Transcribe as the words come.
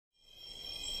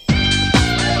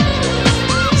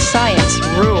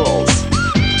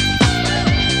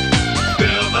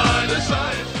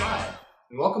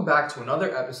back to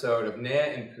another episode of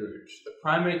Neah and Pooch, the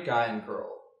Primate Guy and Girl,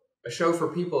 a show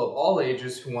for people of all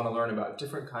ages who want to learn about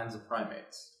different kinds of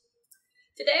primates.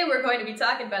 Today we're going to be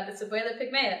talking about the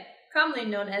Pygmy, commonly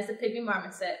known as the Pygmy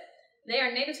Marmoset. They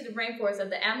are native to the rainforest of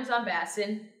the Amazon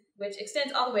basin, which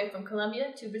extends all the way from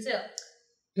Colombia to Brazil.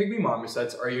 Pygmy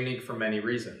marmosets are unique for many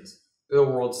reasons. They're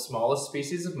the world's smallest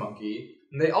species of monkey,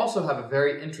 and they also have a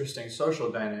very interesting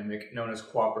social dynamic known as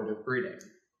cooperative breeding.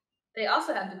 They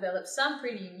also have developed some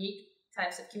pretty unique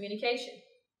types of communication.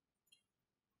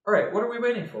 Alright, what are we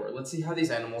waiting for? Let's see how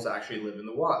these animals actually live in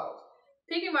the wild.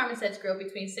 Pygmy marmosets grow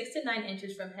between 6 to 9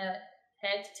 inches from head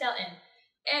to tail end,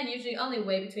 and usually only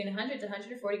weigh between 100 to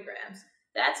 140 grams.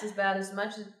 That's about as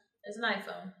much as an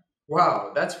iPhone.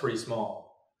 Wow, that's pretty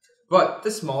small. But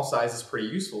this small size is pretty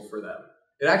useful for them.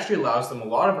 It actually allows them a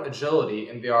lot of agility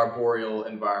in the arboreal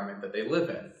environment that they live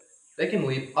in. They can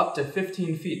leap up to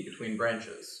 15 feet between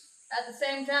branches. At the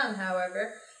same time,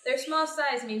 however, their small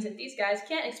size means that these guys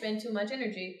can't expend too much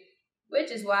energy, which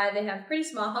is why they have pretty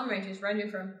small home ranges ranging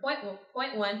from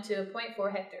 0.1 to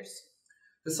 0.4 hectares.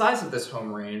 The size of this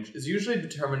home range is usually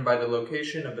determined by the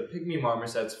location of the Pygmy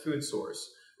marmoset's food source,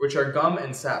 which are gum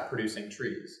and sap producing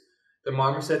trees. The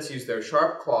marmosets use their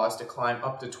sharp claws to climb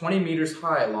up to 20 meters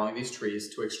high along these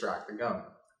trees to extract the gum.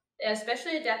 They have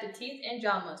specially adapted teeth and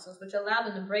jaw muscles, which allow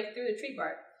them to break through the tree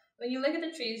bark. When you look at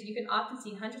the trees, you can often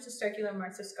see hundreds of circular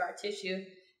marks of scar tissue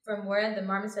from where the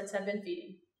marmosets have been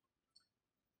feeding.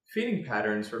 Feeding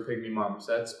patterns for Pygmy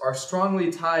marmosets are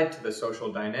strongly tied to the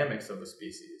social dynamics of the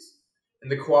species. In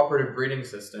the cooperative breeding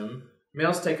system,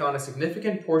 males take on a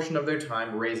significant portion of their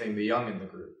time raising the young in the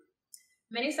group.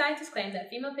 Many scientists claim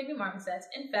that female Pygmy marmosets,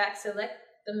 in fact, select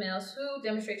the males who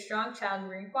demonstrate strong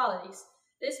child-rearing qualities.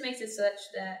 This makes it such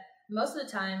that most of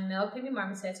the time, male Pygmy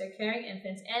marmosets are carrying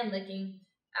infants and licking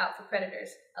out for predators,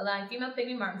 allowing female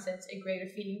Pygmy marmosets a greater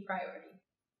feeding priority.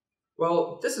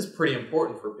 Well, this is pretty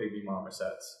important for Pygmy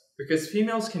marmosets, because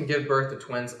females can give birth to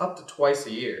twins up to twice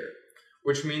a year,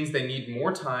 which means they need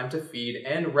more time to feed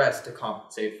and rest to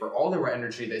compensate for all the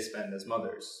energy they spend as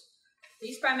mothers.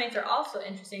 These primates are also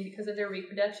interesting because of their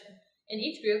reproduction. In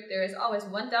each group, there is always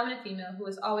one dominant female who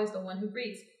is always the one who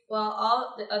breeds, while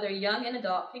all the other young and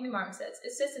adult Pygmy marmosets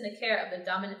assist in the care of the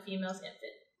dominant female's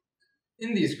infant.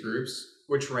 In these groups,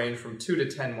 which range from 2 to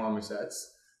 10 marmosets,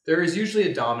 there is usually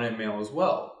a dominant male as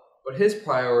well, but his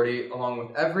priority, along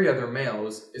with every other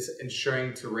male's, is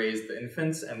ensuring to raise the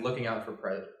infants and looking out for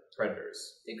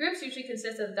predators. The groups usually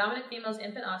consist of the dominant female's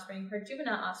infant offspring, her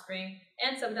juvenile offspring,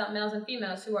 and subadult males and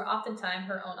females who are oftentimes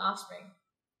her own offspring.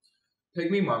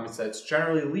 Pygmy marmosets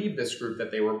generally leave this group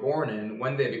that they were born in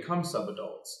when they become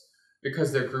subadults,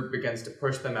 because their group begins to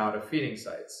push them out of feeding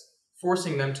sites,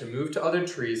 forcing them to move to other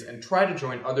trees and try to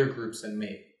join other groups and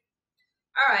mate.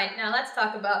 Alright, now let's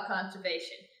talk about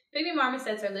conservation. Pygmy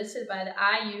marmosets are listed by the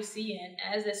IUCN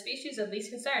as a species of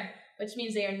least concern, which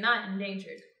means they are not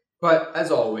endangered. But, as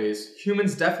always,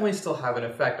 humans definitely still have an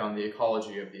effect on the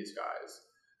ecology of these guys.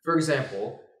 For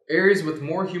example, areas with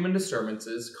more human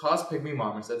disturbances cause Pygmy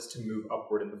marmosets to move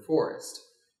upward in the forest.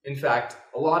 In fact,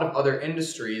 a lot of other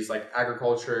industries like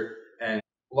agriculture and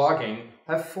logging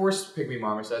have forced Pygmy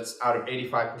marmosets out of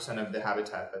 85% of the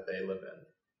habitat that they live in.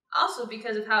 Also,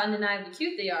 because of how undeniably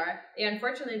cute they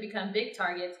unfortunately become big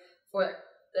targets for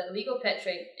the illegal pet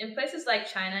trade. In places like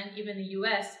China and even the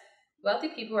US, wealthy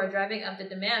people are driving up the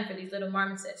demand for these little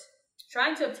marmosets.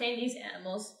 Trying to obtain these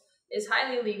animals is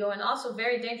highly illegal and also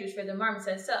very dangerous for the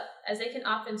marmosets, as they can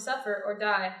often suffer or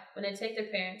die when they take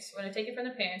it from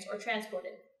their parents or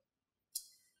transported.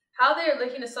 How they are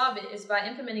looking to solve it is by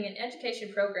implementing an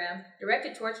education program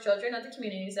directed towards children of the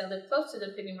communities that live close to the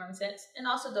Pygmy marmosets and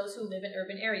also those who live in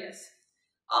urban areas.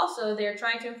 Also, they are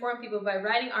trying to inform people by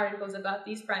writing articles about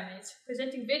these primates,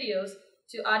 presenting videos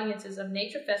to audiences of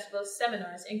nature festivals,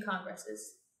 seminars, and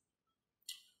congresses.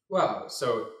 Wow,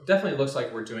 so it definitely looks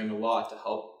like we're doing a lot to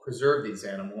help preserve these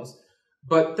animals,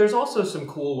 but there's also some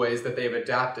cool ways that they've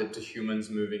adapted to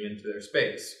humans moving into their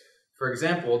space. For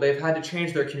example, they've had to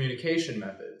change their communication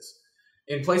methods.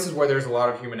 In places where there's a lot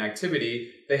of human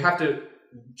activity, they have to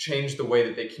change the way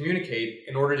that they communicate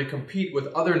in order to compete with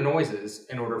other noises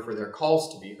in order for their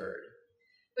calls to be heard.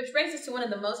 Which brings us to one of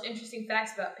the most interesting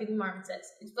facts about Pygmy marmosets,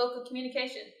 its vocal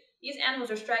communication. These animals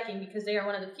are striking because they are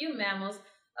one of the few mammals,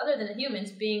 other than the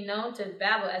humans, being known to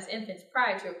babble as infants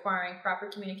prior to acquiring proper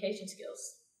communication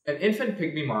skills. An infant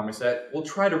Pygmy marmoset will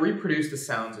try to reproduce the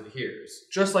sounds it hears,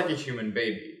 just like a human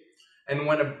baby. And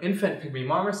when an infant Pygmy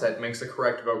marmoset makes a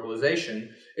correct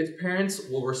vocalization, its parents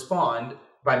will respond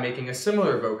by making a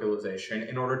similar vocalization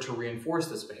in order to reinforce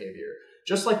this behavior,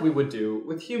 just like we would do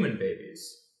with human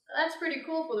babies. That's pretty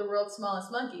cool for the world's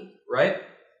smallest monkey. Right?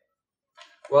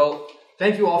 Well,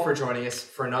 thank you all for joining us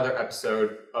for another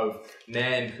episode of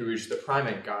Neah and Pooch, the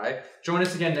Primate Guy. Join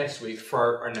us again next week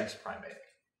for our next primate.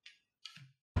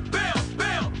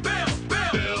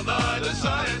 Bill Nye the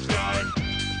Science Guy.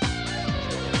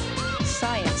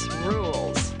 Science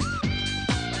rules.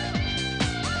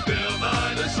 Bill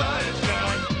Nye the Science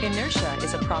Guy. Inertia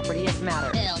is a property of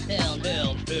matter.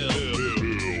 Bill